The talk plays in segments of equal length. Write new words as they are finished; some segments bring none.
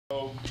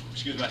Oh,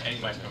 excuse any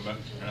of my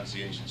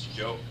pronunciations.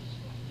 Joe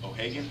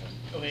O'Hagan?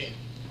 O'Hagan.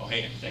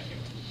 O'Hagan, thank you.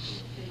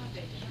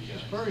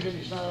 He's Persian,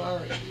 he's not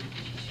Irish.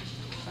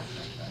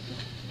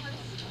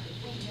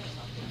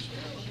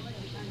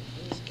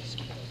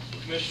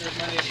 Commissioners,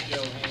 my name is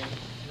Joe O'Hagan,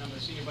 and I'm the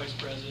Senior Vice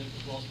President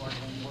of Wells Fargo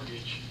Home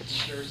Mortgage in the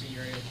Jersey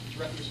area,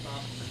 directly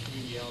responsible for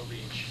community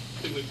outreach.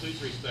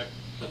 Please respect.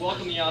 I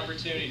welcome the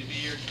opportunity to be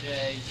here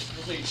today,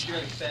 really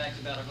sharing facts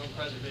about our home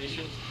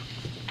preservation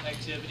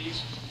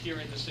activities here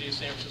in the city of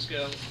San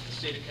Francisco, the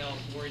state of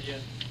California,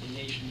 and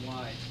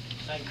nationwide.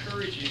 I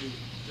encourage you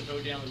to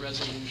vote down the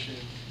resolution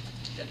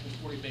that can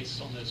fully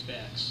basis on those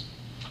facts.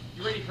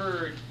 You already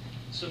heard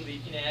some of the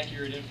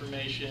inaccurate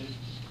information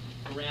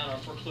around our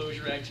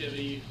foreclosure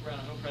activity, around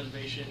our home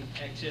preservation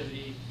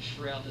activity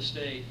throughout the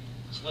state.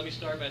 So let me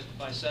start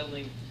by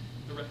setting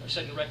the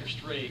record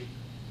straight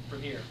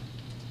from here.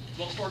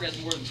 Wells Fargo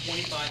has more than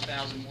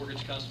 25,000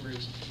 mortgage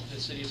customers in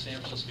the city of San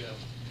Francisco.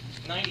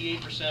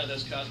 98% of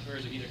those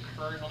customers are either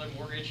current on their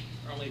mortgage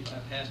or only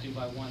past due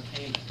by one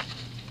payment.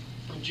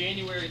 From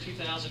January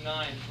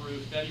 2009 through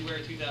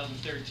February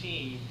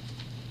 2013,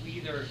 we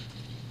either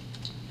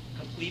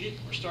completed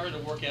or started to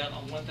work out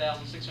on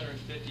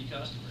 1,650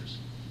 customers.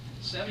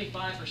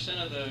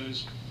 75% of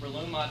those were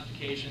loan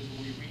modifications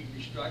where we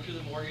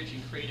restructured the mortgage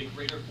and created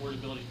greater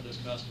affordability for those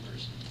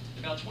customers.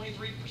 About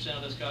 23%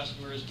 of those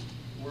customers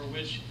were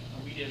which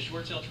we did a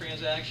short sale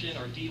transaction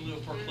or deed in lieu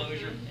of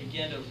foreclosure,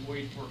 again to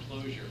avoid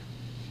foreclosure.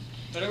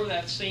 But over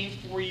that same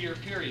 4-year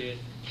period,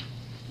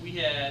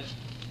 we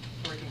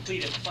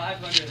completed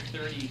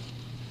 530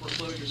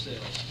 foreclosure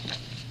sales.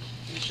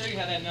 And to show you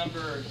how that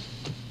number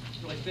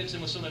really fits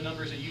in with some of the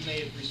numbers that you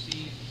may have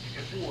received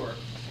before,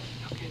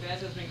 if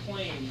as has been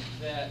claimed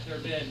that there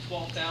have been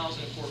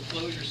 12,000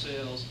 foreclosure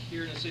sales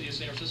here in the city of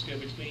San Francisco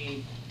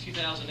between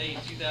 2008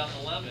 and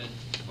 2011,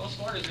 Wells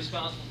Fargo is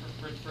responsible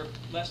for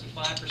less than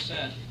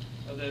 5%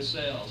 of those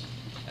sales.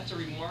 That's a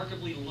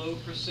remarkably low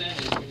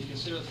percentage when you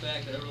consider the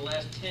fact that over the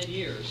last 10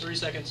 years, 30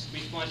 seconds. we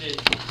funded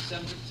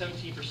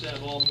 17%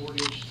 of all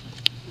mortgage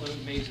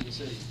loans made in the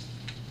city.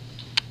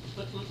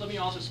 Let me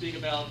also speak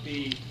about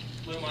the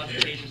loan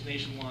modifications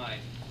nationwide.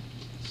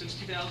 Since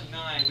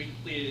 2009, we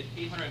completed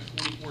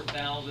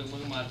 844,000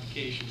 loan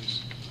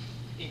modifications.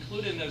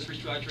 Included in those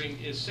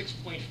restructuring is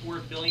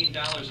 $6.4 billion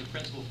of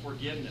principal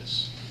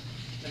forgiveness.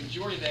 The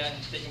majority of that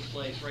has taken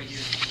place right here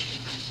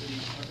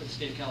in the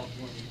state of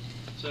California.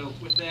 So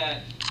with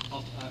that,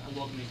 I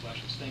welcome any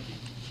questions. Thank you.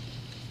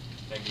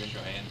 Thank you,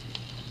 Mr. O'Hagan.